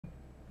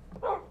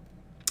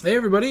Hey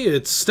everybody,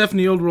 it's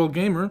Stephanie Old World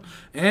Gamer,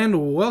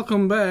 and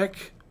welcome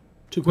back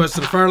to Quest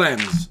of the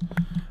Farlands.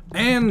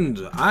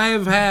 And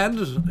I've had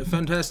a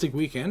fantastic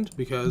weekend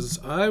because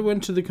I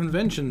went to the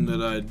convention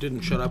that I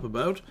didn't shut up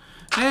about,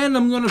 and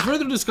I'm going to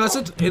further discuss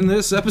it in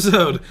this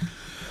episode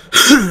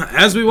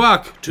as we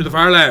walk to the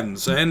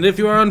Farlands. And if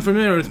you are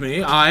unfamiliar with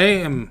me, I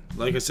am,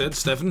 like I said,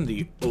 Stefan,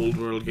 the Old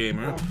World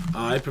Gamer.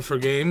 I prefer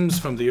games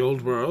from the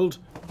Old World,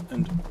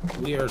 and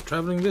we are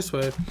traveling this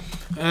way.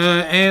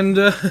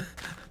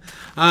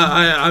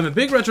 I'm a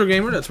big retro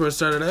gamer, that's where I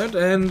started out,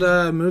 and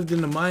moved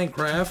into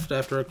Minecraft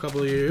after a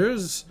couple of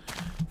years.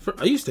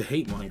 I used to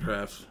hate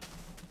Minecraft.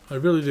 I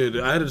really did.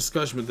 I had a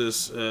discussion with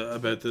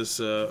about this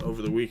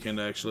over the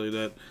weekend, actually,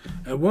 that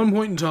at one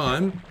point in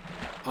time,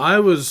 I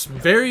was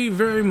very,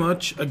 very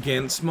much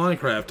against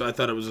Minecraft. I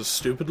thought it was a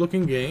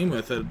stupid-looking game.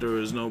 I thought there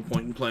was no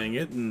point in playing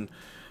it, and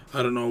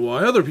I don't know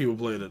why other people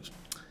played it.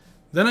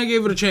 Then I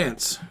gave it a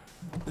chance.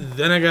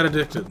 Then I got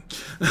addicted.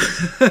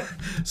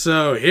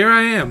 So here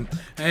I am.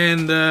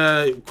 And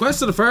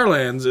Quest of the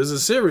Farlands is a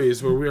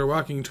series where we are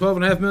walking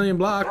 12.5 million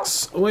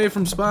blocks away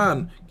from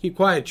spawn. Keep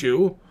quiet,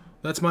 you.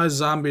 That's my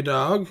zombie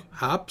dog,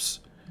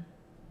 Hops.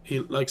 He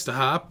likes to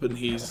hop, and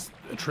he's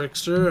a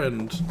trickster,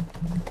 and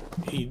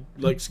he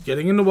likes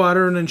getting in the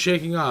water and then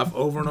shaking off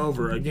over and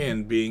over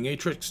again, being a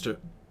trickster.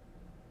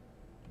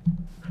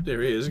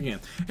 There he is again.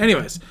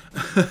 Anyways.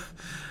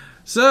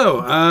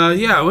 So,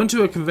 yeah, I went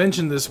to a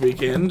convention this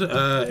weekend,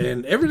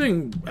 and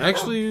everything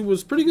actually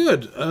was pretty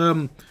good.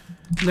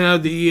 Now,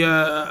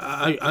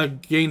 I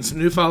gained some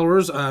new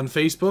followers on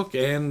Facebook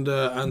and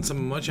on some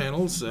of my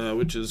channels,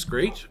 which is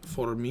great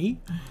for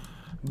me.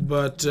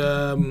 But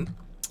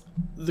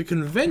the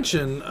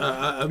convention,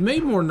 I've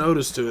made more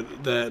notice to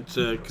it that,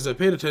 because I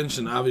paid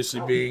attention,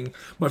 obviously being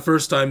my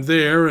first time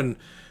there, and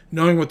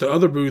knowing what the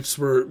other booths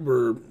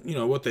were, you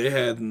know, what they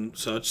had and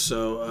such,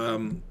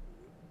 so,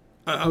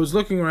 I was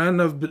looking around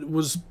and I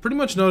was pretty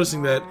much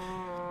noticing that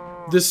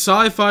this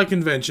sci-fi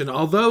convention,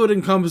 although it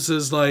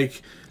encompasses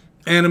like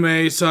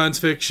anime, science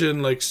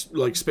fiction, like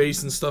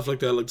space and stuff like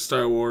that, like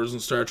Star Wars and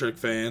Star Trek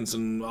fans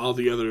and all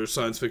the other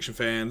science fiction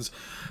fans,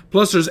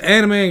 plus there's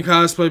anime and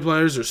cosplay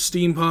players, there's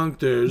steampunk,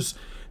 there's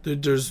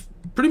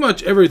pretty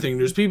much everything.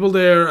 There's people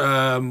there,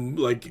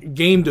 like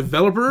game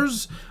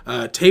developers,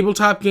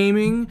 tabletop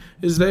gaming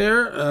is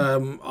there.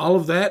 All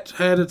of that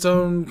had its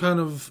own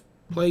kind of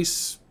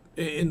place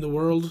in the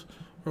world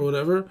or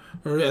whatever,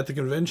 or at the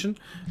convention.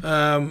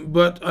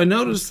 But I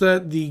noticed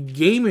that the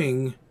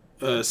gaming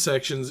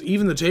sections,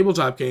 even the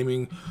tabletop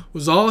gaming,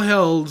 was all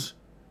held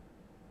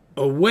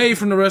away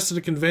from the rest of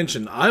the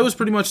convention. I was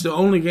pretty much the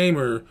only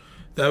gamer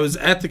that was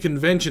at the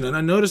convention, and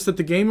I noticed that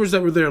the gamers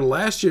that were there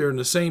last year in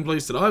the same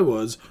place that I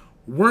was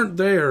weren't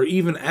there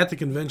even at the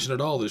convention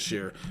at all this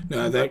year.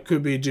 Now, that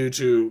could be due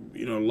to,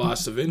 you know,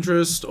 loss of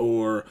interest,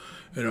 or,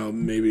 you know,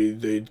 maybe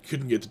they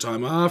couldn't get the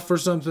time off or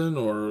something,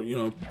 or, you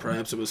know,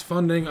 perhaps it was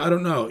funding. I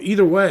don't know.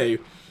 Either way,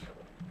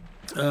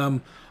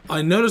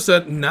 I noticed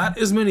that not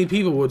as many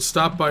people would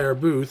stop by our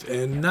booth,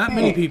 and not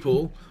many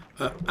people...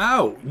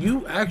 ow!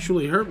 You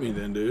actually hurt me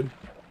then, dude.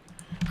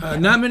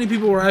 Not many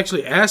people were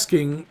actually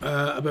asking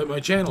about my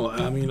channel.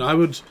 I mean, I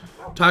would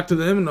talk to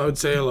them, and I would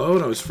say hello,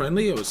 and I was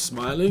friendly, I was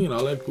smiling, and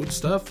all that good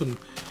stuff. And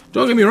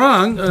don't get me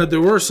wrong,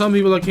 there were some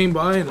people that came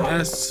by and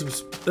asked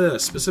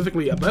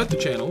specifically about the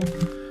channel,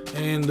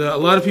 and a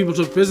lot of people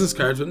took business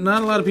cards, but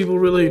not a lot of people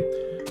really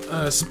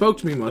spoke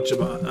to me much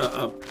about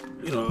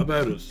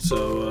about it.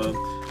 So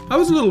I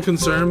was a little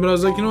concerned, but I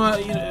was like, you know what,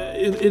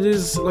 it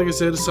is, like I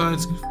said, a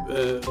science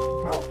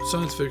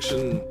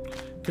fiction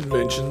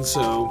convention,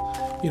 so,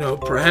 you know,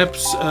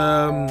 perhaps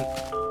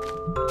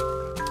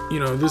you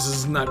know, this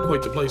is not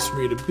quite the place for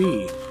me to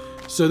be.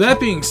 So that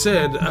being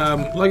said,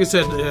 like I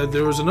said,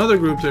 there was another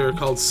group there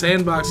called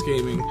Sandbox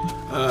Gaming.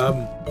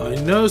 I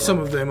know some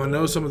of them, I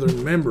know some of their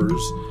members,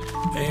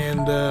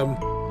 and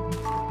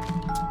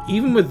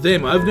even with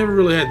them, I've never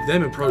really had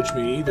them approach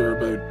me either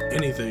about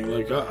anything.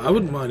 Like, I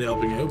wouldn't mind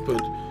helping out, but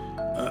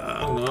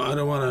I don't know, I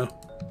don't want to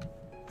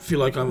feel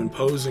like I'm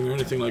imposing or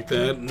anything like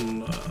that,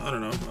 and I don't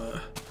know.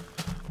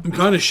 I'm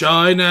kind of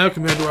shy now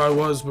compared to where I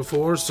was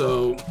before,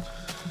 so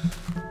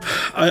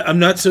I'm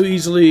not so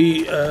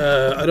easily,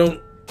 I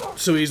don't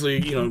so easily,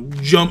 you know,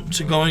 jump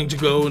to go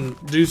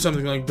and do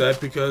something like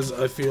that, because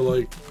I feel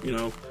like, you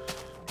know,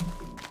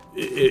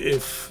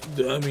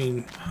 I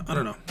mean, I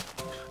don't know.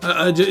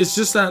 It's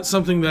just not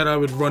something that I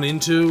would run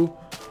into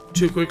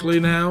too quickly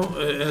now,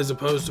 as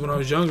opposed to when I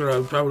was younger. I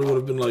probably would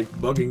have been, like,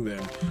 bugging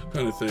them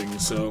kind of thing,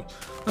 so,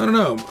 I don't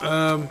know.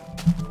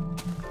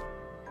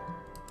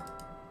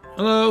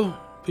 Hello?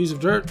 Piece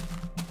of dirt.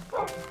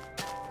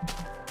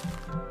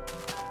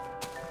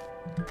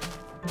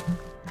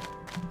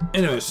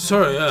 Anyways,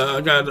 sorry,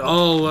 I got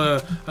all,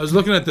 I was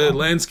looking at the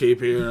landscape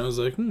here, and I was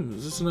like,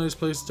 is this a nice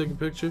place to take a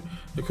picture?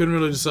 I couldn't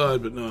really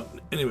decide, but no.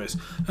 Anyways,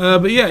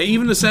 but yeah,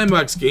 even the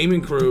Sandbox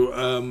Gaming crew,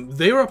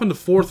 they were up on the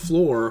 4th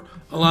floor,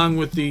 along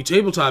with the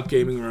tabletop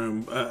gaming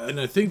room, and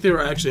I think they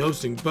were actually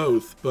hosting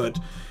both, but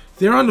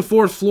they're on the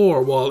 4th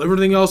floor while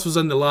everything else was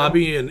on the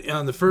lobby and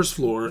on the 1st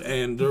floor.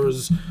 And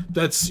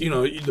that's, you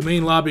know, the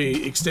main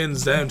lobby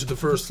extends down to the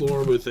 1st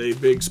floor with a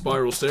big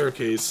spiral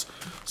staircase.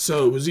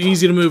 So it was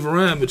easy to move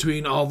around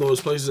between all those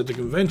places at the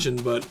convention,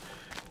 but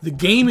the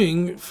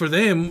gaming for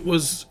them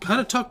was kind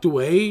of tucked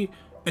away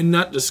and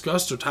not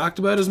discussed or talked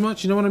about as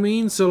much, you know what I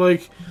mean? So,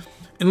 like,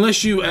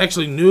 unless you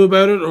actually knew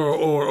about it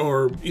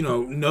or you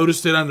know,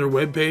 noticed it on their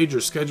webpage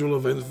or schedule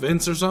of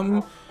events or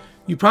something,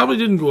 you probably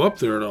didn't go up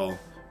there at all.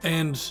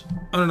 And,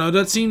 I don't know,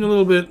 that seemed a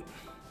little bit...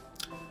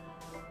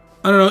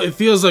 I don't know, it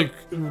feels like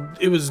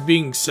it was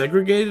being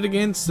segregated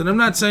against. And I'm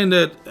not saying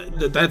that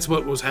that's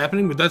what was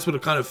happening, but that's what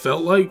it kind of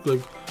felt like.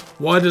 Like,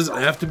 why does it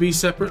have to be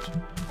separate?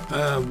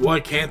 Why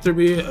can't there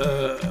be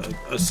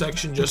a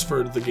section just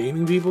for the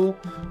gaming people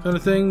kind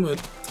of thing?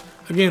 But,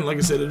 again, like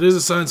I said, it is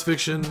a science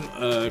fiction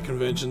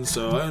convention,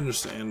 so I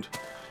understand.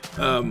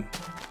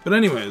 But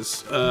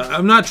anyways,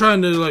 I'm not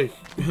trying to, like...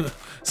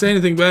 say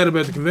anything bad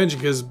about the convention,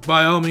 because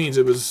by all means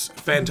it was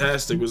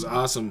fantastic. It was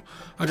awesome.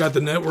 I got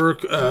to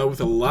network with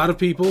a lot of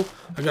people.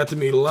 I got to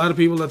meet a lot of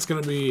people that's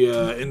going to be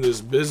in this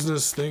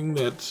business thing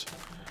that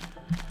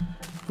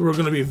we're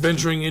going to be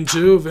venturing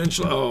into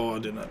eventually. Oh, I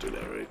did not do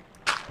that right.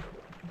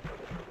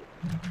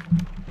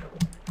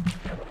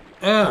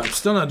 I'm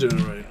still not doing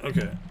it right.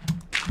 Okay.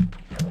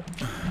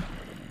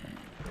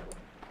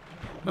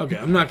 Okay,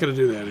 I'm not going to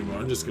do that anymore.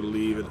 I'm just going to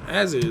leave it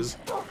as is.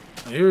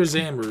 Here's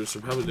Amber's.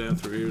 They're probably down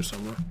through here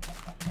somewhere.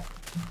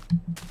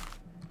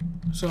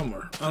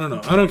 Somewhere. I don't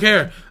know. I don't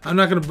care. I'm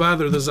not going to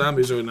bother the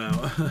zombies right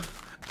now.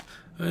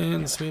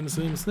 And swim,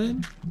 swim,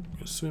 swim.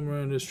 Swim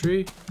around this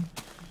tree.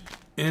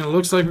 And it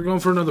looks like we're going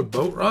for another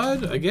boat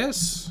ride, I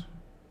guess.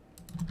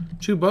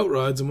 2 boat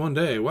rides in one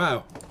day.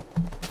 Wow.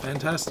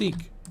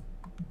 Fantastic.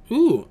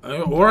 Ooh.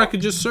 Or I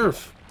could just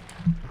surf.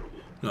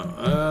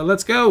 No.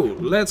 Let's go.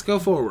 Let's go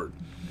forward.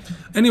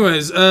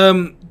 Anyways,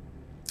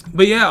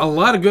 but yeah, a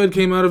lot of good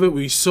came out of it.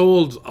 We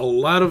sold a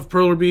lot of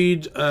perler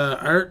bead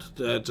art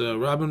that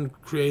Robin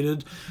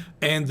created.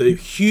 And the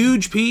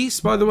huge piece,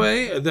 by the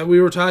way, that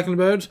we were talking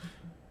about,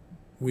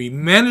 we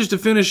managed to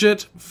finish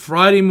it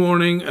Friday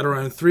morning at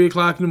around 3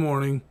 o'clock in the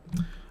morning.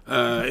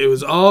 It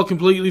was all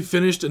completely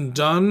finished and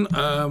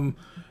done.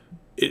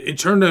 It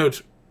turned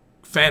out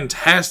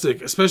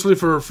fantastic, especially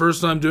for our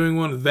first time doing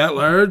one that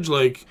large.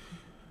 Like,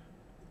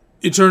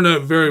 it turned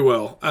out very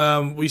well.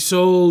 We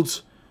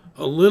sold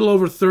a little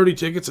over 30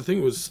 tickets. I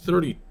think it was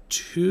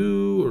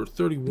 32 or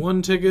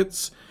 31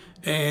 tickets.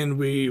 And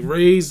we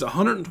raised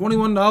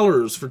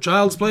 $121 for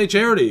Child's Play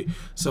charity.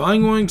 So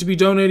I'm going to be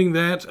donating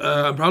that.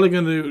 I'm probably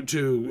going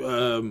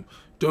to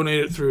donate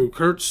it through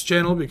Kurt's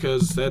channel,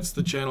 because that's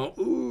the channel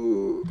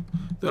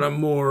that I'm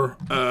more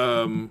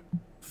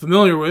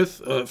familiar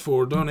with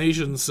for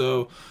donations.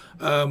 So,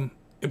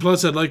 and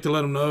plus, I'd like to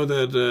let him know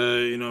that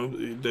you know,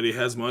 that he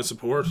has my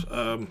support.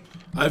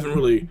 I haven't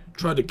really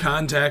tried to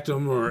contact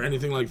him or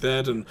anything like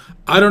that, and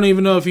I don't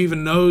even know if he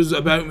even knows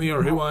about me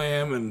or who I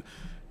am. And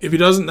if he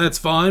doesn't, that's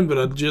fine. But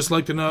I'd just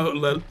like to know,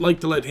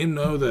 let him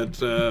know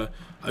that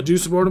I do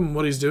support him and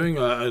what he's doing.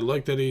 I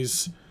like that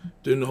he's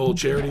doing the whole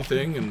charity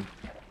thing, and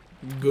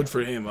good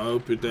for him. I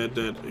hope that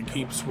it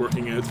keeps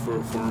working out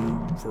for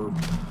him for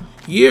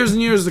years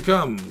and years to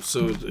come.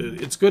 So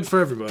it's good for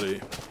everybody.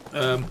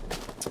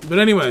 But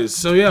anyways,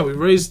 so yeah, we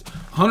raised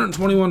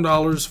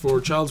 $121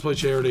 for Child's Play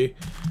charity.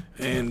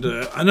 And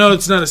I know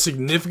it's not a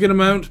significant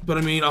amount, but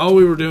I mean, all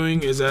we were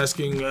doing is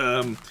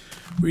asking,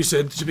 we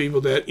said to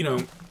people that, you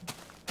know,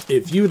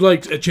 if you'd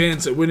like a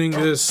chance at winning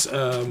this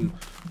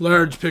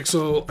large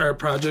pixel art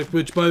project,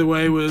 which, by the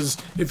way, was,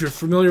 if you're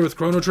familiar with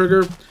Chrono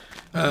Trigger,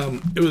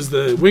 it was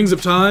the Wings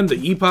of Time, the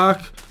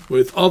Epoch,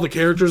 with all the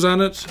characters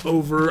on it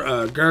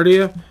over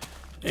Guardia.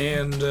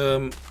 And,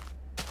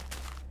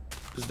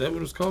 is that what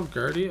it was called?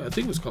 Guardia? I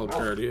think it was called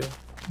Guardia.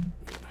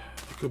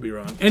 I could be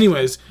wrong.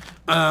 Anyways,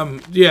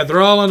 yeah,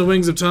 they're all on the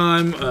Wings of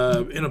Time,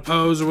 in a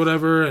pose or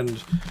whatever.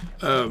 And,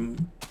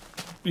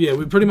 yeah,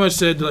 we pretty much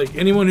said, like,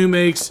 anyone who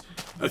makes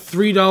a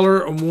 $3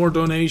 or more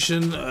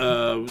donation,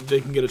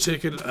 they can get a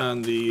ticket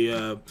on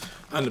the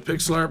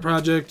pixel art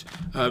project.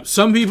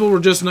 Some people were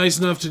just nice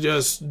enough to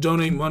just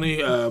donate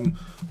money.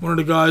 One of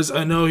the guys,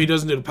 I know he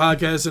doesn't do the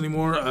podcast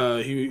anymore.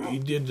 He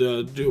did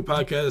do a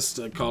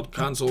podcast called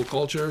Console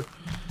Culture,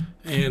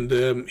 and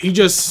he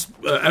just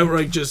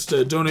outright just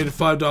donated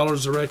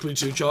 $5 directly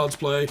to Child's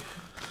Play.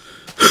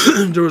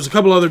 There was a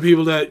couple other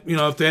people that, you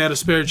know, if they had a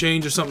spare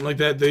change or something like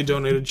that, they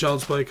donated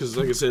Child's Play, because,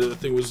 like I said, I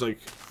think it was like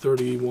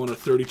 31 or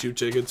 32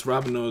 tickets.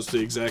 Robin knows the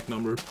exact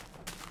number.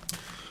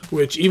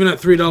 Which, even at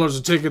 $3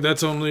 a ticket,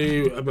 that's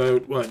only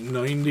about, what,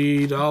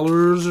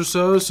 $90 or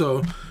so?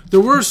 So,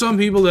 there were some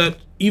people that,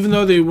 even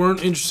though they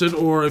weren't interested,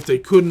 or if they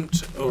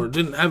couldn't, or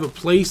didn't have a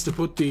place to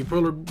put the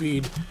perler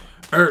bead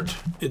art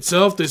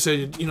itself, they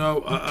said, you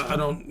know, I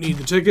don't need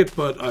the ticket,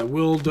 but I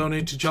will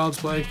donate to Child's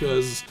Play,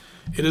 because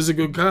it is a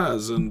good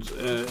cause. And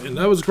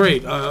that was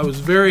great. I was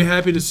very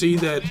happy to see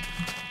that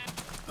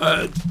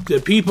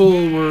the people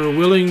were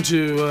willing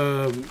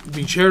to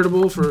be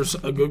charitable for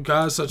a good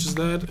cause such as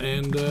that.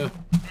 And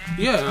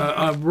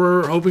yeah,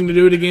 we're hoping to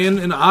do it again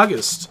in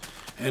August.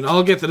 And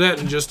I'll get to that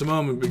in just a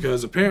moment,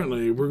 because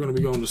apparently we're going to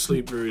be going to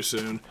sleep very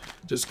soon.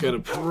 Just got to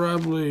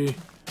probably,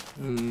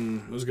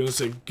 I was going to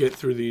say get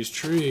through these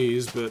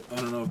trees, but I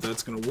don't know if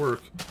that's going to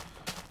work.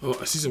 Oh,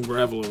 I see some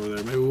gravel over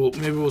there. Maybe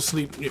we'll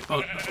sleep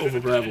over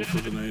gravel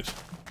for the night.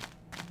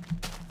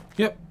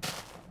 Yep.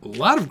 A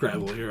lot of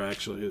gravel here,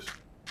 actually.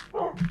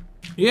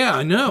 Yeah,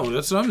 I know.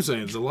 That's what I'm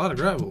saying. It's a lot of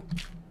gravel.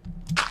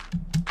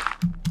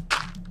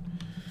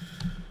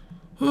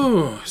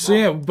 Oh, so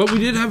yeah, but we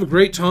did have a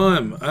great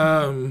time.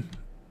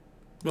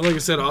 But like I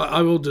said,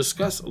 I will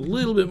discuss a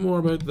little bit more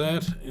about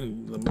that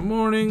in the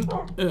morning.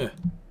 Put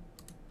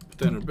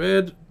down our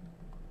bed.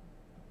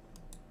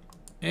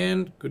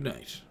 And good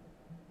night.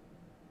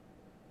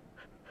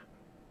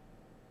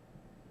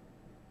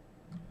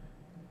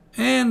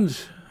 And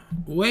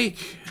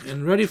wake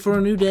and ready for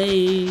a new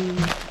day.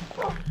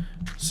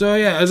 So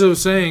yeah, as I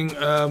was saying,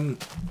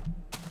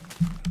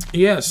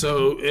 yeah,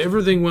 so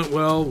everything went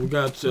well. We've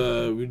done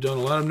a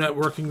lot of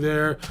networking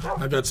there.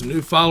 I got some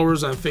new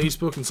followers on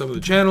Facebook and some of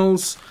the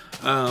channels.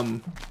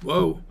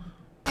 Whoa.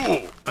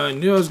 I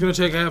knew I was going to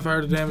take a half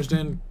hour to damage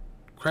then.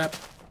 Crap.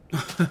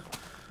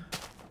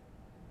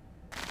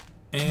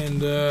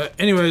 And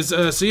anyways,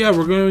 so yeah,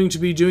 we're going to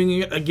be doing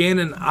it again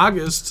in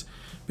August,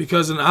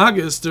 because in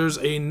August there's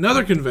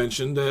another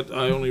convention that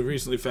I only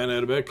recently found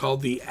out about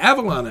called the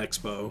Avalon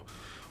Expo,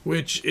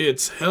 which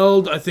it's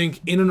held, I think,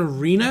 in an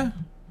arena,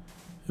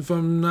 if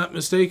I'm not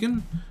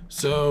mistaken.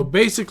 So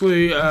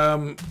basically,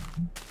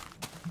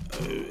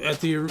 it's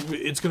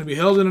going to be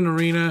held in an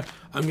arena.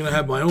 I'm going to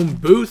have my own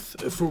booth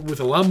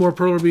with a lot more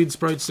Perler Bead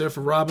sprites there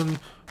for Robin,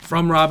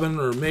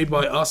 or made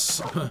by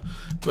us.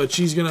 But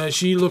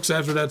she looks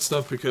after that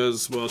stuff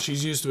because, well,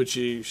 she's used to it.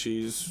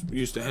 She's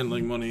used to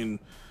handling money and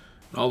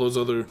all those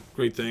other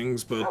great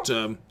things. But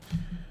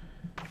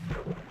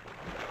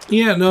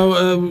yeah,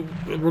 no,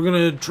 we're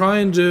going to try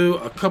and do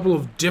a couple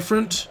of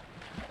different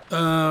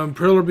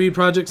Perler Bead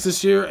projects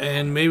this year,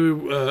 and maybe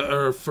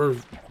or for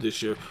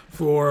this year,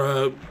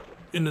 for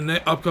in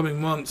the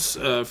upcoming months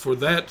for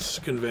that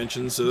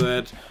convention, so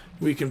that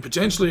we can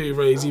potentially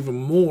raise even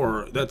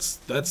more. That's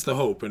the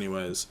hope,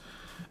 anyways.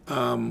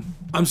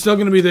 I'm still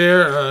going to be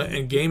there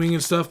and gaming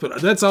and stuff,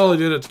 but that's all I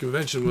did at the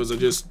convention was I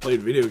just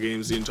played video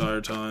games the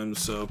entire time.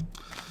 So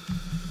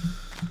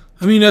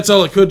I mean, that's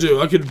all I could do.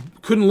 I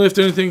couldn't lift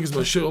anything because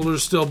my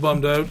shoulder's still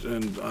bummed out,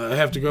 and I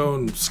have to go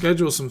and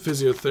schedule some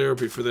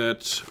physiotherapy for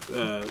that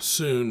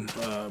soon.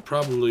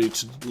 Probably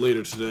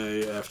later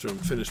today, after I'm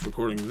finished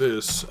recording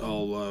this,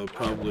 I'll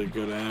probably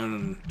go down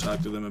and talk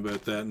to them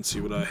about that and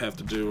see what I have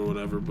to do or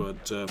whatever.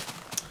 But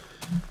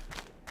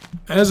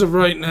as of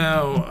right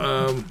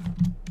now,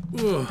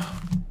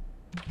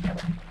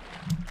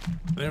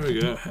 there we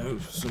go.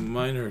 Have some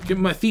minor. Get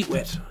my feet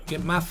wet.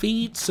 Get my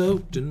feet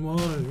soaked in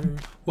water.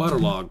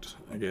 Waterlogged,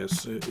 I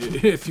guess,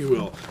 if you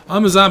will.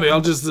 I'm a zombie.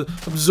 I'll just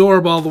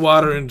absorb all the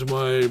water into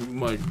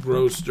my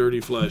gross,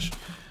 dirty flesh.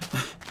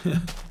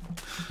 But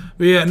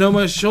yeah, no,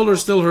 my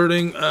shoulder's still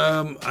hurting.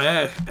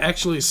 I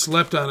actually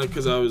slept on it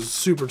because I was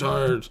super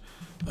tired.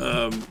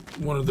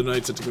 One of the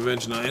nights at the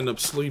convention, I ended up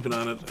sleeping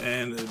on it,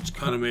 and it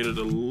kind of made it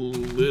a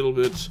little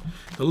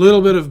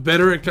bit of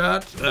better it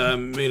got.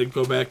 Made it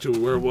go back to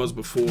where it was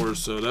before,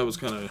 so that was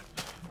kind of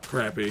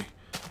crappy.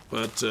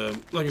 But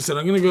like I said,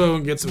 I'm going to go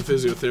and get some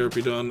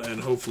physiotherapy done,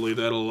 and hopefully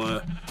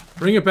that'll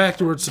bring it back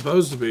to where it's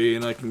supposed to be,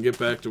 and I can get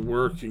back to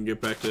work and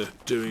get back to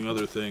doing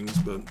other things.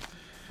 But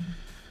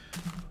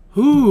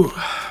whew.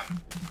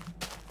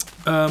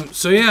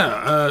 So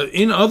yeah,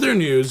 in other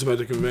news about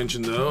the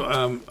convention,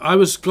 though, I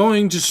was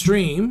going to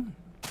stream,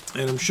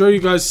 and I'm sure you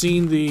guys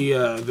seen the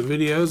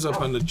videos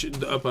up on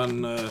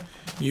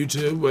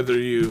YouTube. Whether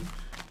you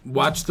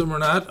watched them or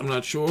not, I'm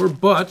not sure.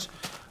 But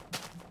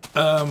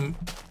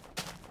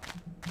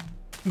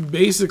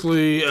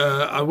basically,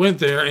 I went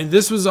there, and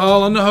this was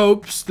all in the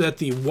hopes that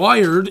the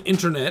wired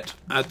internet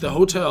at the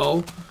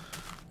hotel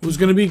was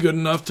going to be good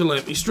enough to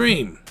let me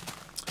stream.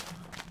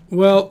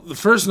 Well, the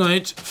first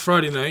night,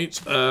 Friday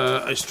night,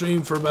 I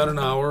streamed for about an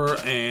hour,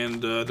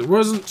 and there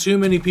wasn't too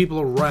many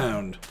people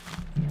around.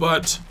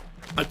 But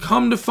I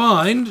come to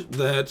find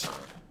that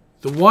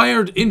the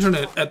wired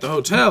internet at the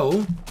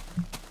hotel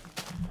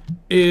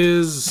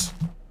is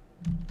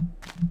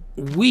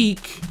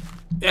weak.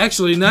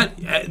 Actually, not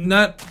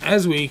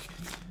as weak.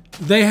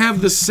 They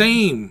have the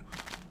same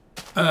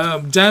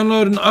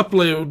download and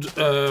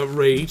upload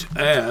rate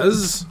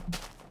as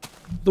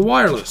the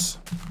wireless.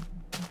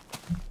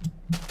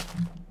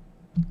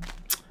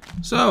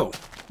 So,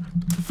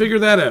 figure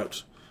that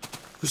out.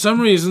 For some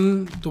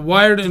reason, the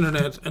wired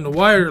internet and the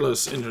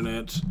wireless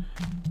internet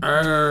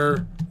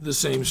are the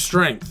same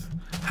strength.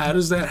 How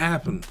does that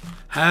happen?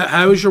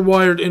 How is your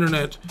wired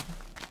internet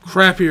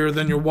crappier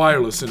than your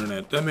wireless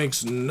internet? That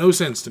makes no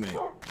sense to me.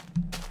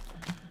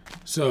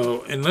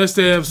 So, unless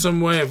they have some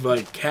way of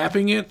like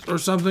capping it or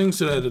something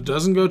so that it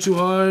doesn't go too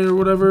high or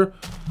whatever,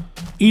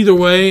 either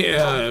way,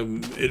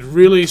 it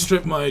really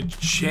stripped my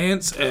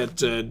chance at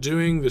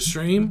doing the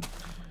stream.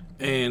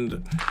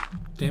 And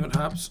damn it,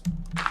 Hops.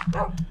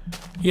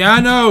 Yeah,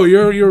 I know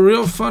you're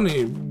real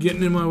funny,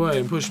 getting in my way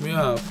and pushing me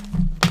off.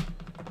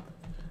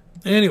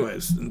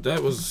 Anyways,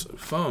 that was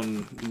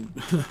phone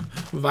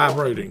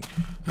vibrating.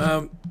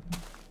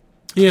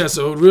 Yeah,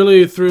 so it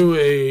really threw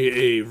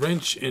a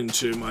wrench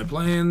into my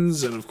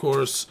plans, and of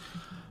course,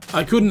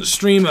 I couldn't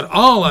stream at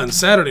all on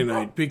Saturday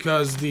night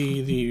because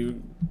the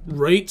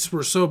rates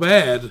were so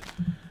bad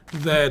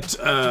that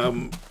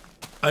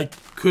I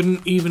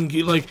couldn't even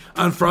get, like,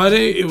 on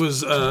Friday it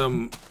was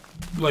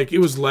like, it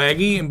was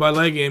laggy, and by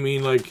laggy I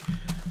mean, like,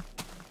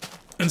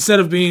 instead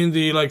of being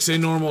the, like, say,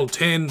 normal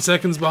 10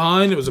 seconds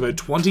behind, it was about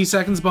 20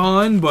 seconds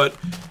behind, but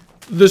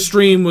the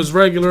stream was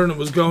regular and it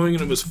was going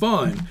and it was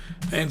fine.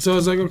 And so I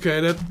was like, okay,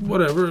 that,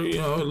 whatever, you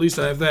know, at least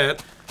I have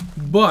that.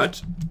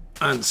 But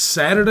on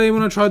Saturday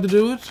when I tried to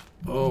do it,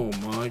 oh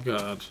my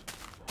god.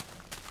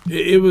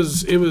 It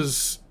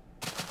was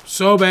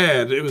so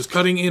bad. It was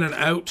cutting in and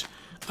out.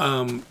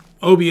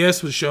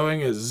 OBS was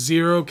showing as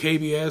 0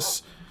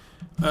 KBS,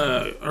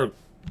 or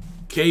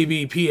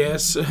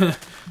KBPS.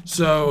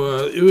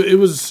 So it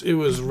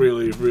was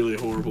really, really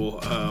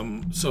horrible.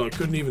 So I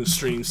couldn't even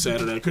stream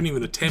Saturday. I couldn't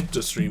even attempt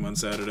to stream on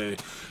Saturday.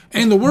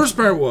 And the worst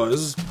part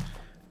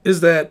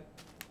is that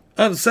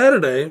on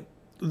Saturday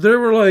there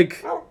were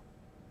like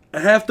a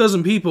half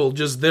dozen people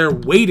just there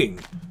waiting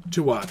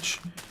to watch.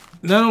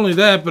 Not only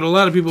that, but a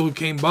lot of people who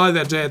came by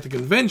that day at the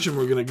convention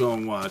were going to go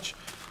and watch.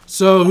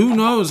 So who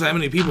knows how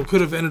many people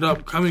could have ended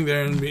up coming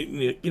there and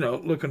be, you know,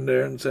 looking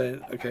there and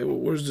saying, okay, well,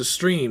 where's the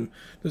stream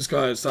this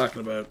guy is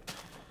talking about?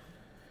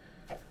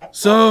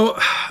 So,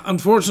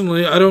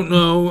 unfortunately, I don't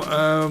know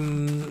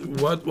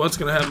what's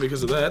going to happen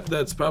because of that.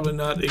 That's probably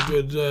not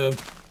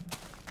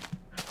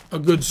a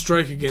good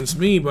strike against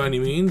me by any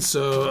means.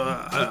 So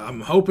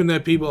I'm hoping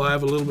that people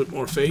have a little bit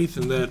more faith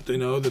and that they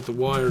know that the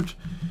wired,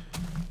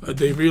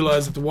 they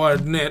realize that the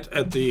wired net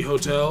at the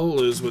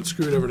hotel is what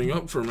screwed everything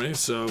up for me.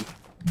 So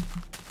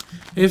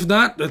if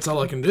not, that's all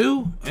I can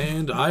do,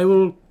 and I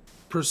will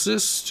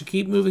persist to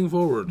keep moving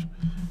forward.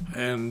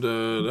 And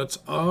that's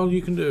all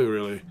you can do,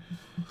 really.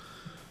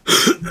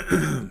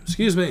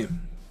 Excuse me.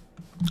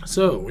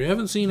 So, we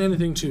haven't seen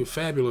anything too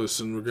fabulous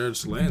in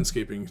regards to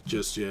landscaping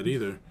just yet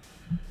either.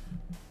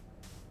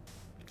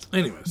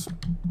 Anyways.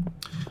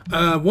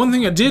 One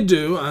thing I did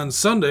do on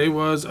Sunday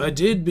was I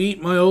did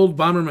beat my old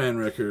Bomberman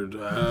record.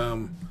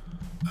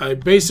 I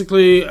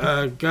basically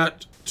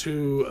got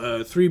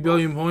to 3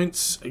 billion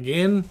points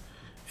again.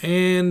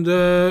 And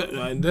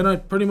then I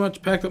pretty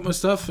much packed up my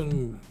stuff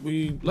and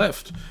we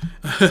left.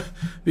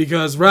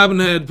 Because Robin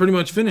had pretty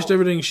much finished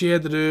everything she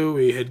had to do.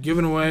 We had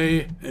given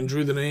away and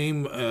drew the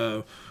name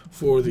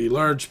for the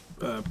large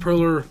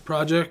Perler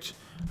project.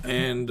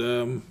 And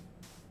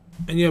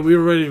yeah, we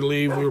were ready to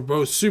leave. We were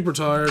both super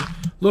tired,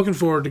 looking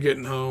forward to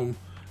getting home.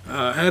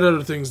 Had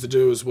other things to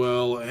do as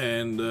well.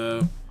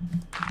 And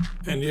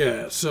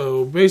yeah,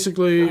 so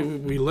basically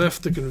we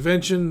left the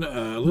convention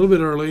a little bit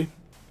early.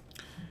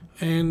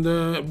 And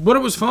but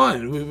it was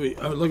fine. We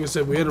like I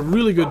said, we had a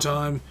really good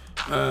time.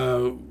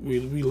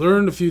 We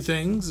learned a few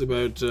things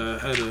about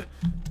how to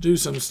do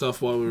some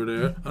stuff while we were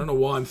there. I don't know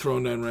why I'm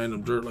throwing down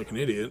random dirt like an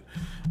idiot.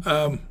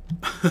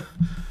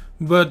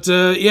 But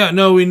yeah,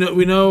 no, we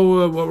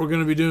know what we're going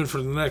to be doing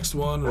for the next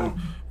one. And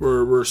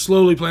we're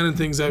slowly planning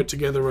things out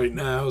together right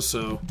now.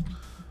 So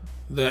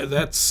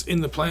that's in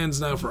the plans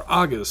now for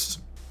August.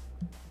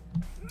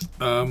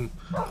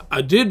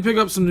 I did pick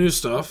up some new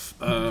stuff.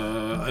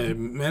 I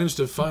managed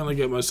to finally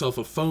get myself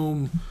a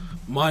foam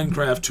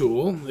Minecraft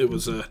tool. It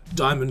was a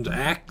diamond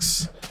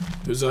axe.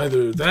 It was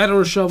either that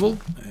or a shovel,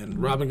 and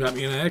Robin got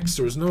me an axe.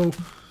 There was no...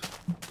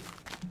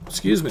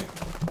 Excuse me.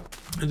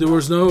 There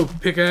was no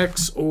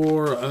pickaxe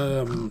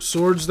or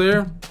swords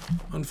there,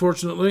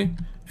 unfortunately.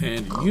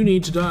 And you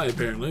need to die,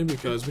 apparently,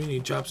 because we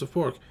need chops of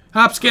pork.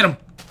 Hops, get him!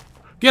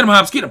 Get him,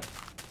 Hops, get him!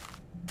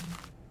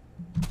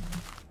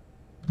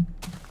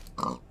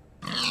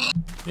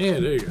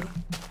 Yeah, there you go.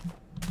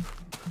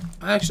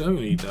 Actually, I'm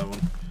going to eat that one.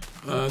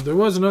 There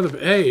was another...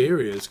 Hey, here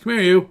he is. Come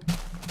here, you.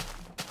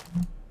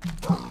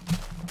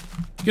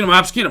 Get him,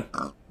 Hops, get him.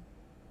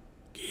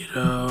 Get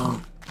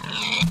him.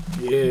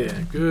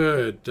 Yeah,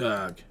 good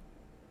dog.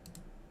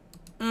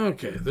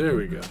 Okay, there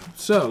we go.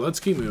 So, let's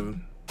keep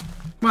moving.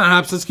 Come on,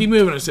 Hops, let's keep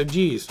moving. I said,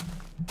 geez.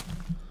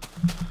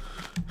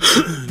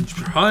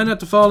 Try not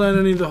to fall down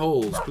any of the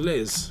holes,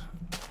 please.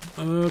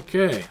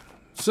 Okay,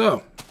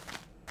 so...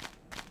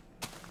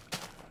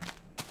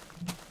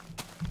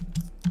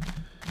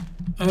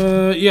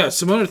 yeah,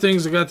 some other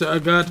things I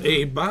got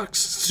a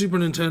boxed Super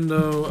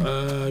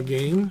Nintendo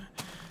game,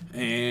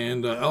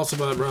 and I also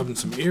bought Robin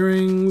some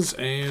earrings,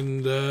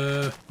 and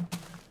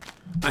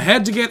I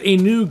had to get a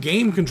new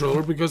game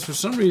controller because for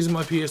some reason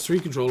my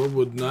PS3 controller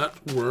would not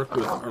work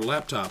with our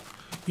laptop.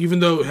 Even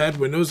though it had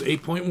Windows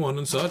 8.1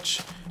 and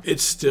such, it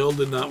still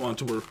did not want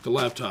to work with the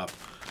laptop.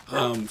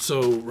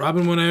 So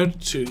Robin went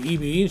out to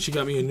EB and she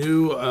got me a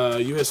new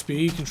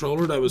USB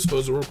controller that was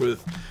supposed to work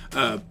with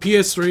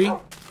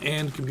PS3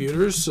 and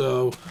computers.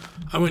 So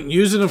I went and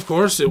used it. Of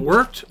course, it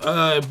worked,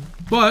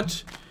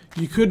 but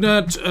you could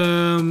not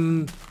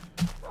turn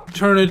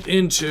it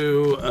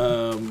into,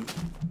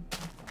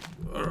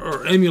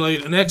 or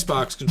emulate an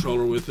Xbox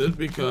controller with it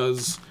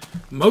because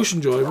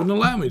Motion Joy wouldn't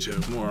allow me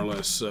to, more or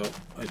less. So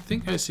I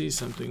think I see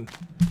something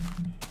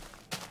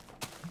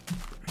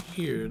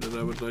here that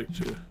I would like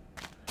to.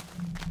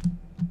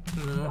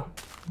 No,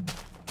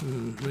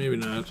 maybe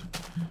not.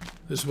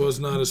 This was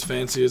not as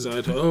fancy as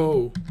I.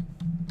 Oh,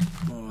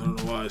 I don't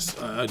know why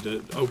I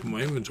did open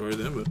my inventory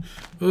then,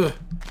 but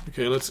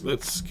okay,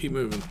 let's keep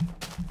moving.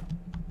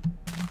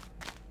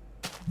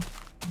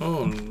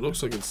 Oh,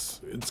 looks like it's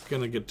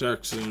gonna get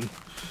dark soon.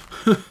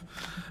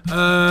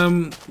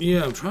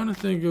 Yeah, I'm trying to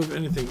think of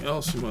anything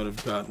else we might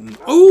have gotten.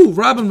 Oh,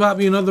 Robin bought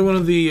me another one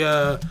of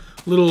the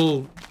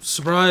little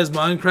surprise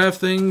Minecraft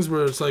things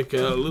where it's like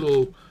a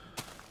little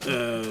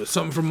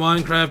something from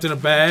Minecraft in a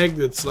bag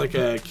that's like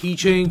a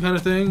keychain kind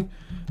of thing.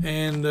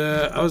 And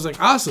I was like,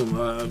 awesome.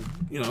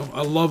 You know,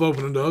 I love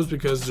opening those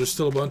because there's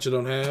still a bunch I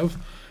don't have.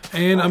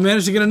 And I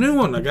managed to get a new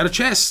one. I got a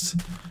chest.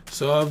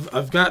 So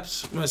I've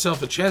got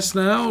myself a chest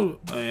now,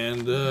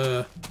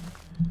 and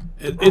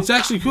it's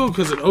actually cool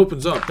because it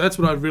opens up. That's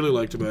what I really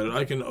liked about it.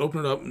 I can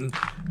open it up and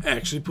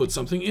actually put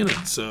something in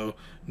it. So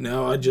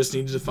now I just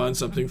needed to find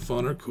something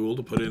fun or cool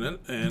to put in it,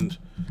 and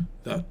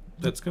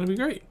that's going to be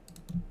great.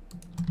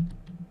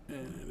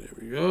 And there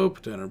we go.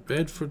 Put down our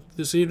bed for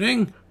this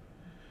evening.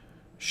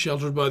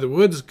 Sheltered by the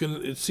woods.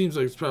 It seems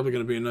like it's probably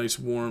going to be a nice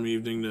warm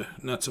evening,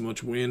 not so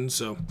much wind.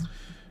 So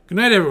good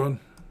night, everyone.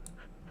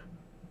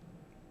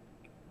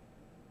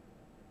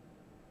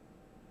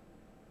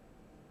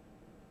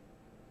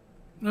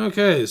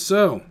 Okay,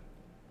 so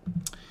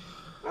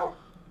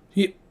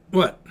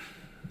what?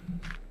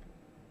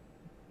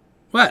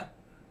 What?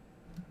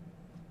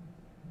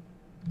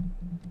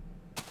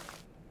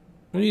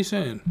 What are you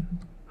saying?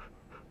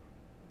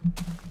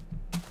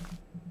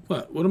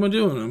 What? What am I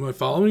doing? Am I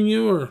following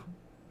you, or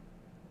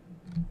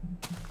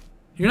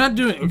you're not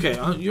doing? Okay,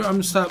 I'm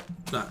gonna stop.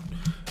 Not.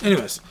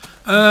 Anyways,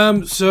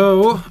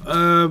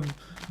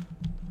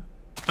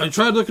 I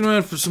tried looking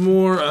around for some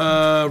more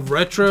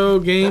retro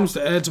games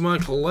to add to my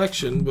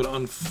collection, but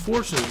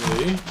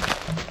unfortunately,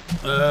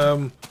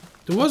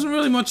 there wasn't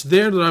really much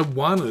there that I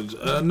wanted.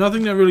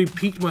 Nothing that really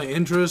piqued my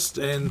interest,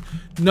 and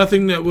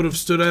nothing that would have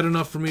stood out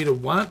enough for me to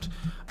want.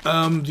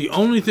 The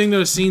only thing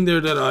that I seen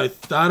there that I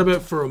thought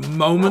about for a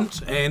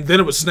moment, and then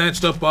it was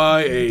snatched up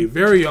by a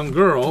very young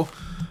girl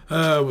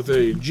with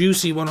a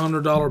juicy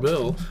 $100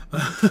 bill,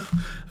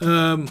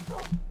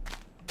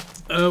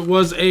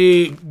 was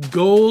a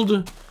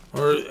gold,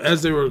 or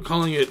as they were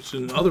calling it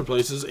in other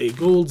places, a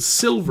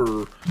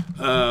gold-silver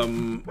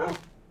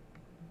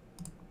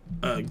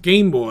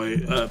Game Boy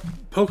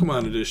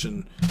Pokemon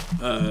edition.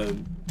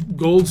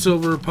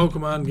 Gold-silver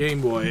Pokemon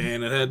Game Boy,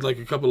 and it had like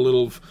a couple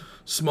little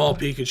small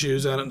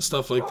Pikachus on it and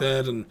stuff like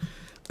that. And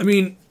I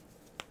mean,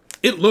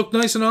 it looked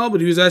nice and all,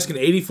 but he was asking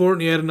 $80 for it,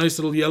 and he had a nice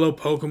little yellow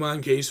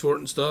Pokemon case for it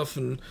and stuff.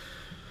 And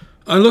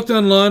I looked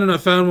online and I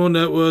found one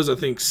that was, I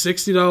think,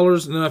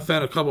 $60, and then I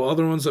found a couple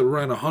other ones that were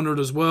around $100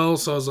 as well.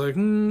 So I was like,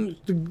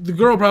 the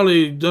girl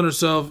probably done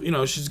herself, you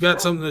know, she's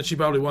got something that she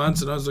probably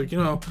wants. And I was like, you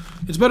know,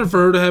 it's better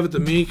for her to have it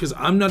than me, because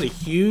I'm not a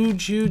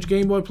huge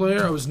Game Boy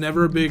player. I was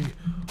never a big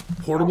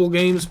portable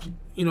games,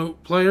 you know,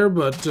 player,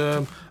 but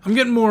I'm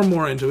getting more and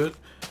more into it.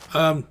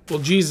 Well,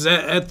 Jesus,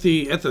 at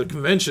the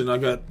convention, I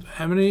got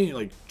how many?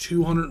 Like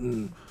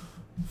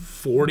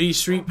 240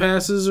 street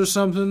passes or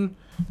something,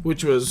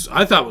 which was,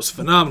 I thought, was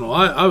phenomenal.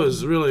 I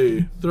was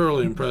really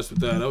thoroughly impressed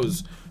with that. I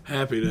was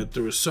happy that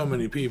there was so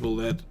many people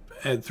that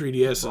had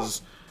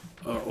 3DSs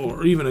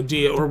or even a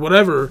D or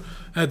whatever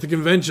at the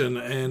convention,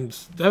 and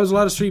that was a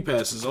lot of street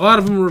passes. A lot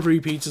of them were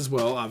repeats as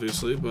well,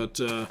 obviously, but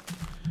you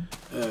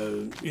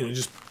know,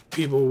 just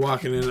people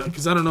walking in,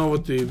 because I don't know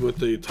what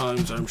the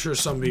times are. I'm sure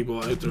some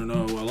people out there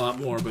know a lot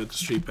more about the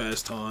street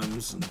pass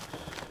times and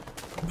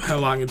how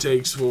long it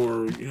takes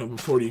for, you know,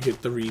 before you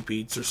get the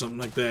repeats or something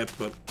like that.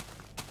 But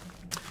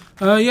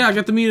yeah, I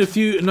got to meet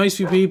a nice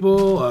few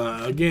people.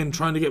 Again,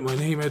 trying to get my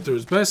name out there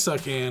as best I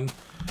can.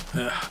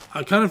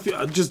 I kind of feel,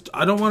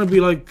 I don't want to be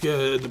like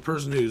the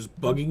person who's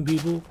bugging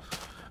people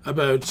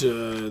about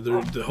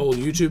the whole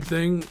YouTube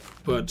thing.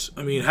 But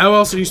I mean, how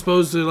else are you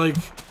supposed to like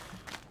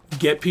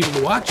get people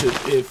to watch it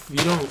if you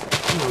don't,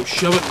 you know,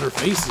 shove it in their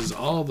faces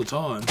all the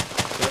time?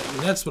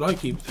 And that's what I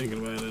keep thinking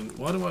about. And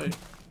why do I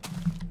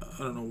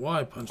don't know why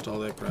I punched all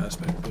that grass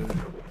back there.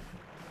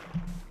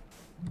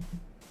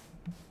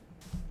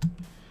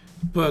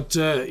 But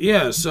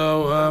yeah,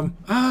 so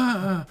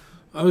I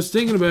was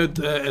thinking about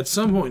at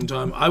some point in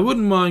time, I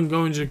wouldn't mind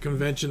going to a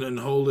convention and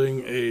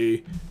holding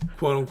a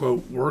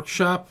quote-unquote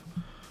workshop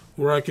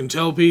where I can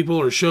tell people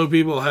or show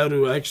people how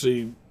to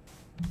actually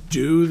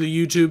do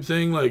the YouTube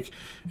thing. Like,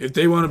 if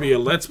they want to be a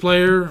Let's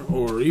Player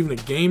or even a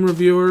game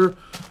reviewer,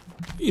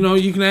 you know,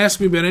 you can ask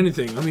me about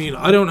anything. I mean,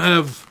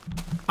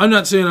 I'm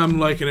not saying I'm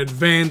like an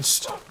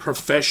advanced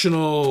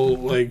professional,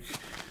 like,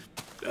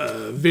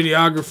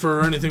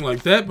 videographer or anything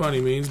like that by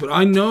any means, but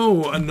I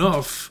know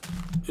enough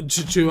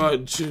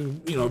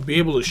to you know, be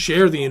able to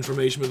share the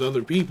information with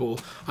other people.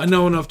 I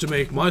know enough to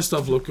make my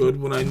stuff look good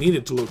when I need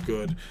it to look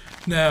good.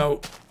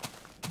 Now,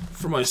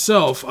 for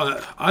myself,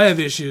 I have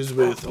issues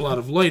with a lot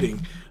of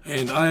lighting.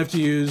 and I have to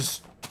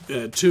use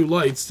 2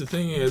 lights. The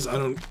thing is, I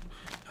don't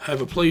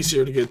have a place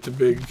here to get the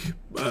big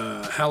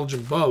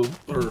halogen bulb,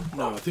 or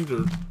no, I think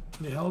they're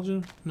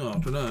halogen? No,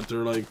 they're not. They're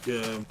like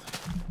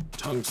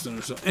tungsten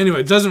or something.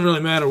 Anyway, it doesn't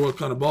really matter what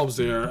kind of bulbs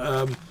they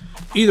are.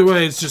 Either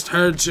way, it's just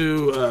hard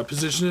to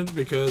position it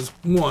because,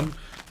 one,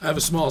 I have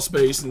a small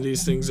space and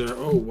these things are...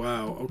 Oh,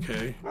 wow.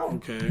 Okay.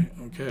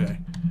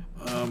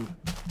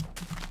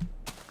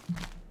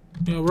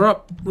 Yeah, we're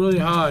up really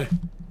high.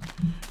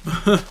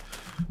 But,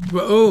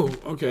 oh,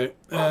 okay.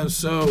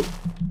 So,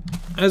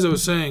 as I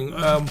was saying,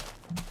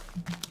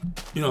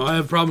 you know, I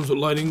have problems with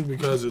lighting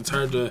because it's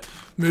hard to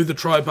move the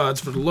tripods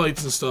for the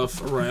lights and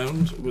stuff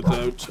around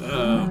without...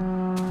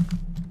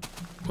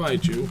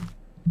 quiet you.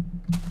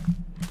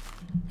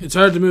 It's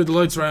hard to move the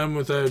lights around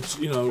without,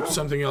 you know,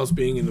 something else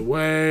being in the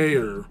way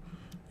or,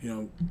 you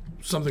know,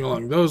 something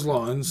along those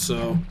lines,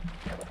 so...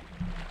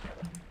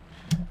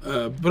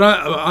 but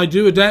I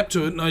do adapt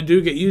to it, and I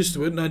do get used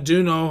to it, and I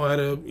do know how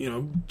to, you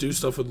know, do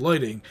stuff with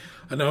lighting.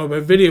 I know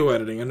about video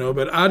editing, I know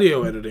about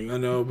audio editing, I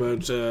know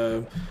about,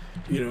 you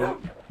know,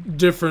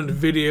 different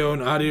video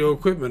and audio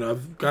equipment.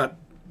 I've got,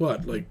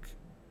 what, like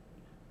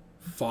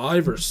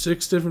 5 or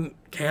 6 different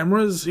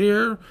cameras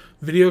here,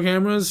 video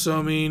cameras, so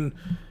I mean...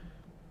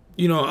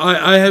 You know,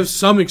 I have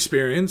some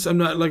experience. I'm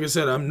not, like I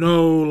said, I'm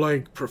no,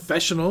 like,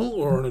 professional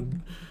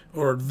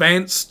or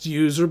advanced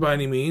user by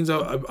any means.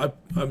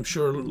 I'm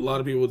sure a lot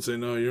of people would say,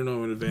 no, you're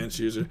no an advanced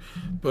user.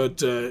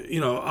 But, you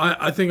know,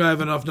 I think I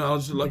have enough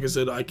knowledge that, like I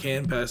said, I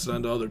can pass it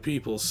on to other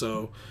people.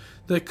 So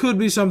that could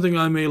be something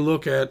I may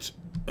look at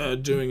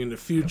doing in the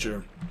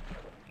future.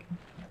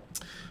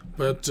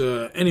 But,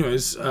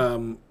 anyways,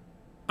 I'm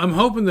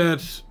hoping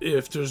that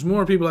if there's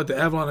more people at the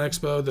Avalon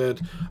Expo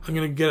that I'm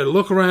going to get a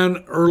look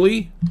around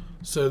early,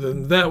 so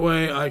then that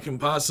way I can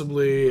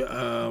possibly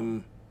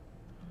have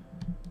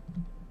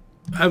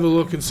a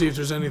look and see if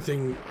there's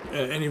anything,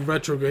 any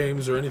retro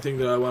games or anything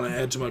that I want to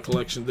add to my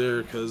collection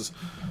there, because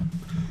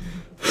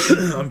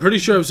I'm pretty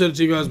sure I've said it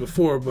to you guys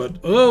before, but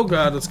oh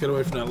god, let's get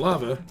away from that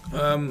lava.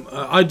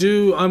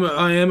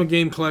 I am a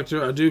game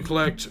collector. I do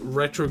collect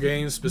retro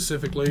games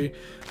specifically,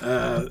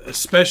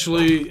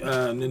 especially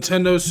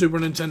Nintendo, Super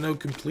Nintendo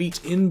complete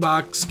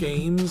in-box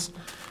games.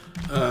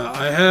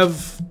 I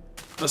have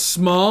a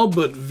small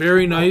but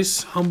very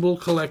nice, humble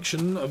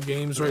collection of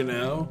games right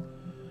now.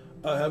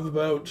 I have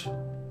about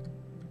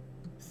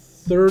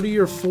 30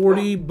 or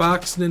 40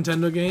 boxed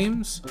Nintendo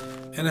games,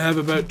 and I have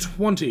about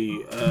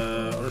 20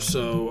 or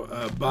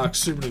so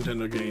boxed Super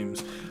Nintendo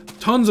games.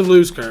 Tons of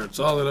loose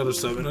cards, all that other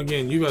stuff. And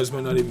again, you guys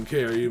might not even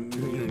care. You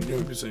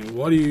might be saying,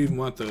 why do you even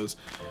want those?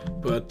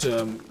 But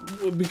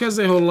because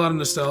they hold a lot of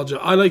nostalgia,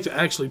 I like to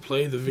actually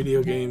play the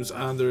video games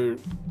on the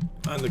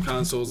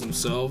consoles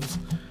themselves.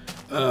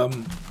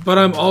 But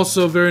I'm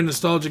also very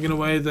nostalgic in a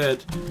way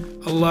that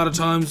a lot of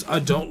times I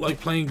don't like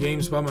playing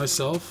games by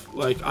myself.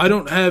 Like, I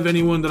don't have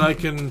anyone that I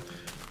can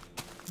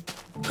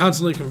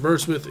constantly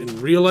converse with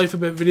in real life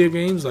about video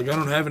games. Like, I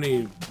don't have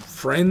any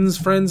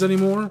friends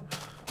anymore.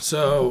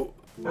 So,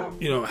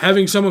 you know,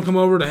 having someone come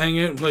over to hang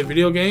out and play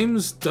video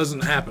games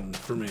doesn't happen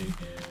for me.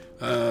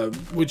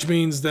 Which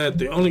means that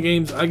the only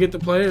games I get to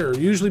play are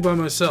usually by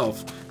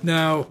myself.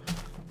 Now,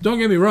 don't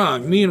get me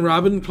wrong, me and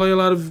Robin play a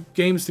lot of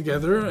games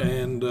together,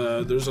 and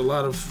there's a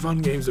lot of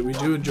fun games that we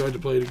do enjoy to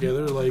play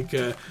together, like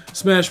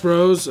Smash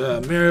Bros,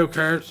 Mario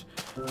Kart,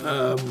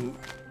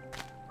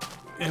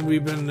 and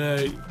we've been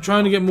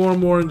trying to get more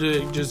and more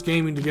into just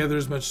gaming together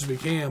as much as we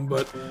can.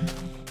 But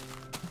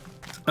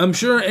I'm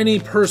sure any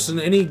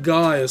person, any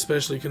guy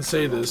especially, can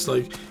say this.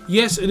 Like,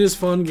 yes, it is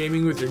fun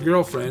gaming with your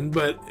girlfriend,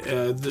 but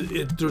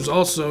there's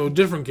also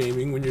different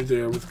gaming when you're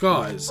there with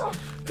guys.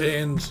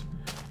 And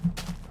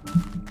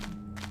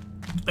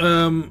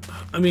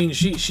I mean,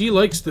 she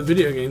likes the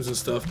video games and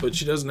stuff, but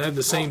she doesn't have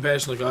the same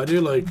passion like I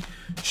do. Like,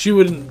 she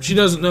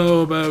doesn't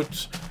know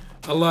about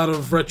a lot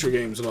of retro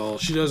games at all.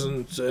 She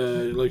doesn't,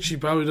 like, she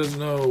probably doesn't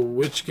know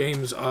which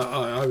games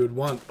I would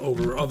want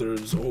over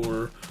others,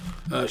 or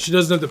she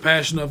doesn't have the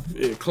passion of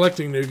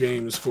collecting new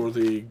games for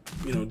the,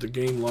 you know, the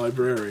game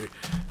library.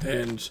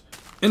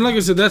 And like I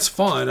said, that's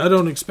fine. I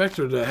don't expect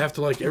her to have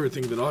to like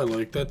everything that I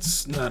like.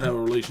 That's not how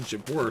a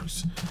relationship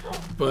works.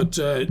 But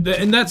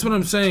and that's what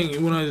I'm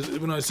saying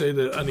when I say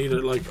that I need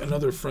like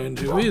another friend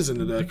who is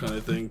into that kind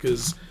of thing,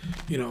 because,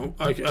 you know,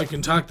 I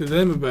can talk to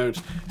them about,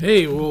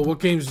 hey, well, what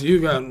games do you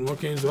got and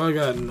what games do I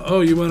got, and oh,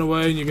 you went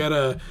away and you got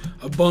a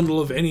bundle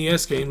of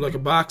NES games, like a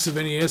box of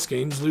NES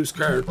games, loose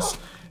carts.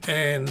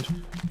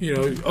 And, you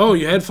know, oh,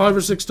 you had 5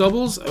 or 6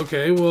 doubles?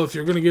 Okay, well, if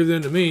you're going to give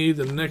them to me,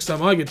 then the next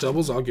time I get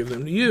doubles, I'll give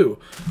them to you.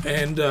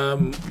 And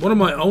one of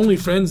my only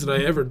friends that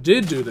I ever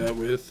did do that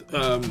with,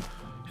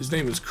 his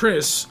name is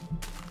Chris.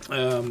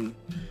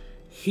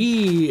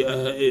 He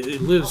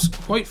lives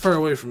quite far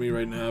away from me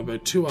right now,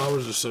 about 2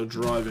 hours or so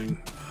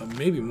driving,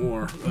 maybe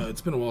more.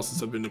 It's been a while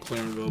since I've been to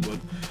Clarenville, but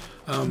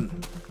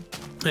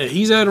yeah,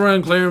 he's out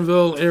around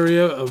Clarenville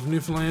area of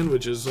Newfoundland,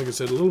 which is, like I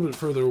said, a little bit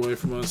further away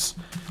from us.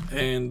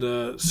 And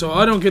so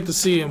I don't get to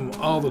see him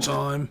all the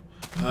time.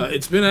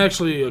 It's been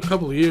actually a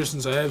couple of years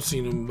since I have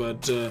seen him,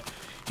 but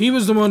he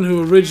was the one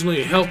who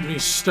originally helped me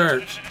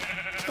start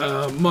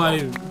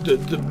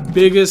the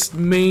biggest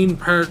main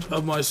part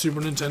of my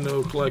Super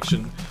Nintendo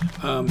collection.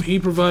 He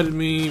provided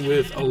me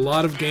with a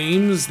lot of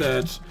games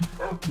that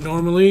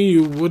normally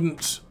you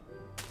wouldn't,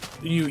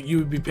 you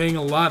would be paying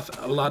a lot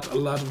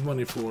of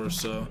money for.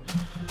 So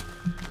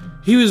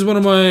he was one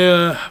of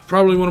my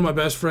probably one of my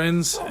best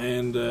friends,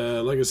 and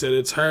like I said,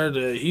 it's hard.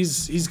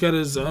 He's got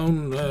his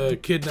own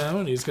kid now,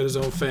 and he's got his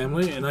own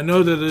family, and I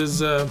know that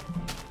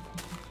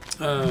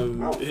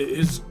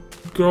his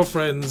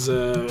girlfriend's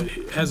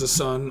has a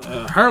son,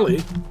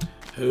 Harley,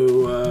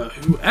 who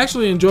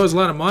actually enjoys a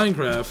lot of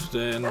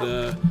Minecraft, and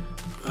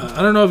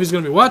I don't know if he's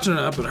going to be watching or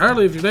not, but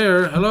Harley, if you're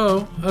there,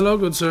 hello,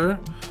 good sir.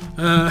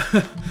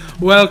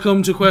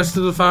 Welcome to Quest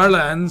to the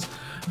Farlands.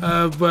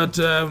 But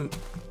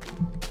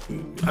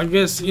I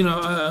guess, you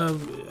know,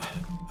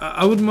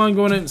 I wouldn't mind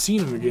going out and seeing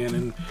him again,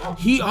 and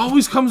he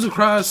always comes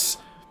across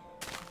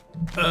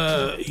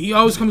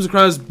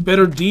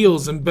better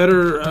deals and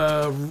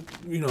better,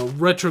 you know,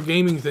 retro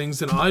gaming things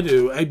than I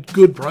do at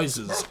good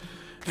prices,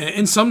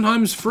 and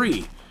sometimes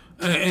free,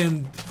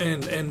 and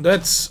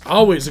that's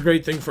always a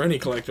great thing for any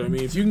collector. I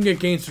mean, if you can get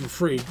games for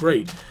free,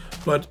 great.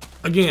 But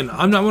again,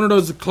 I'm not one of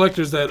those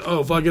collectors that, oh,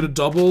 if I get a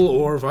double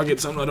or if I get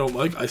something I don't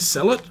like, I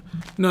sell it.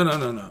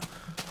 No.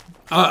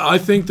 I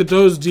think that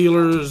those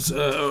dealers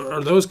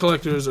or those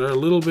collectors are a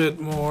little bit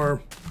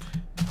more.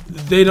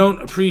 They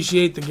don't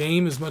appreciate the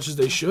game as much as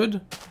they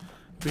should,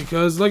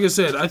 because, like I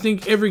said, I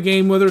think every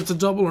game, whether it's a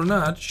double or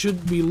not,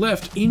 should be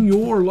left in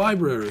your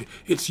library.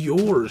 It's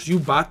yours. You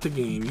bought the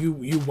game.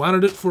 You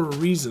wanted it for a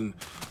reason.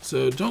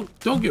 So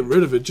don't get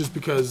rid of it just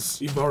because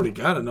you've already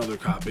got another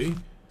copy.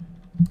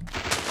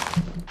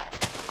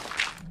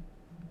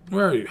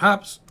 Where are you?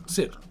 Hops,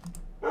 sit.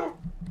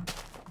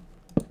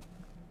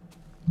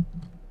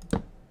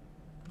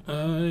 I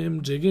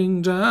am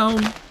digging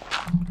down.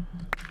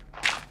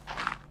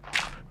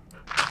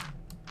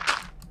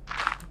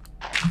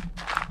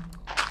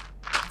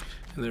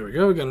 And there we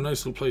go. We got a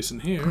nice little place in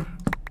here.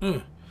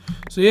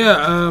 So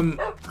yeah,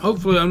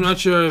 hopefully, I'm not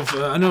sure if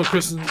I know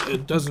Chris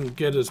doesn't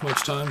get as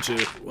much time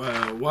to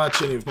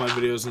watch any of my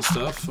videos and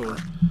stuff, or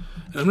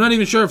I'm not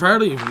even sure if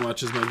Harley even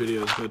watches my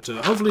videos, but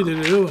hopefully they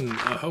do, and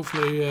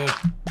hopefully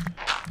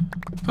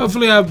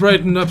I've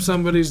brightened up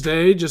somebody's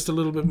day just a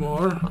little bit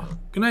more.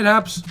 Good night,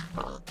 Hops.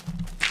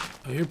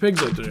 I hear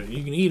pigs out there.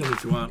 You can eat them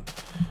if you want.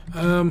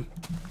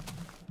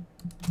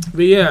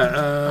 But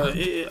yeah,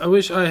 I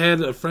wish I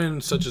had a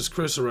friend such as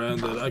Chris around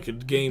that I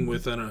could game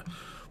with on a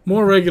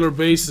more regular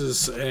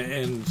basis,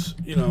 and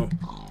you know,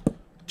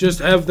 just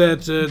have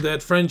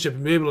that friendship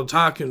and be able to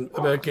talk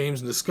about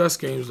games and discuss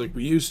games like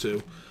we used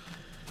to.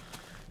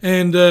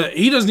 And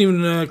he doesn't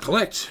even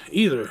collect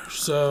either,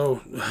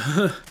 so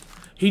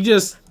he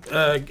just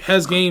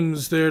has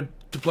games there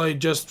to play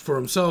just for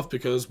himself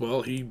because,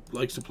 well, he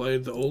likes to play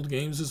the old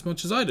games as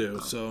much as I do.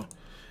 So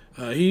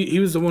he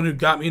was the one who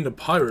got me into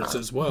Pirates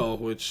as well,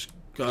 which,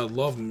 God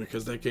love him,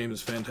 because that game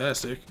is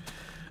fantastic.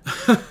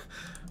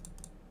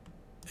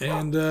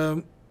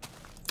 And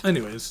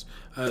anyways,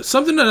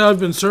 something that I've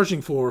been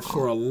searching for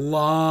a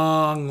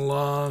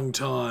long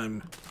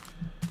time.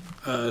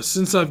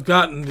 Since I've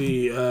gotten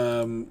it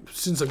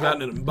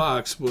in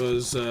box,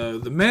 was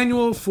the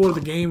manual for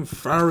the game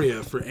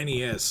Faria for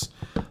NES.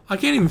 I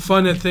can't even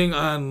find that thing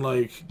on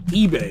like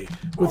eBay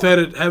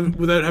without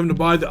having to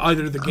buy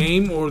either the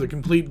game or the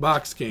complete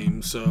box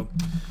game. So,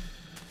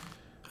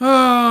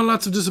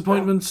 lots of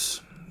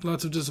disappointments.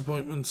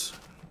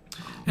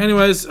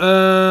 Anyways,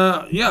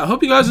 yeah, I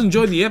hope you guys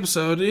enjoyed the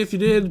episode. If you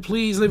did,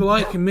 please leave a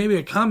like and maybe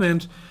a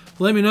comment.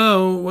 Let me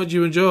know what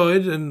you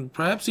enjoyed, and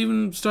perhaps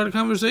even start a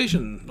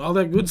conversation. All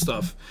that good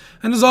stuff.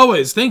 And as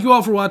always, thank you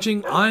all for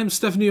watching. I'm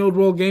Stephanie Old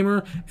World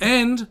Gamer,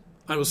 and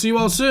I will see you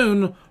all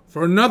soon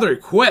for another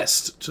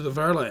quest to the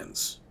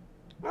Farlands.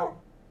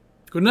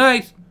 Good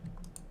night.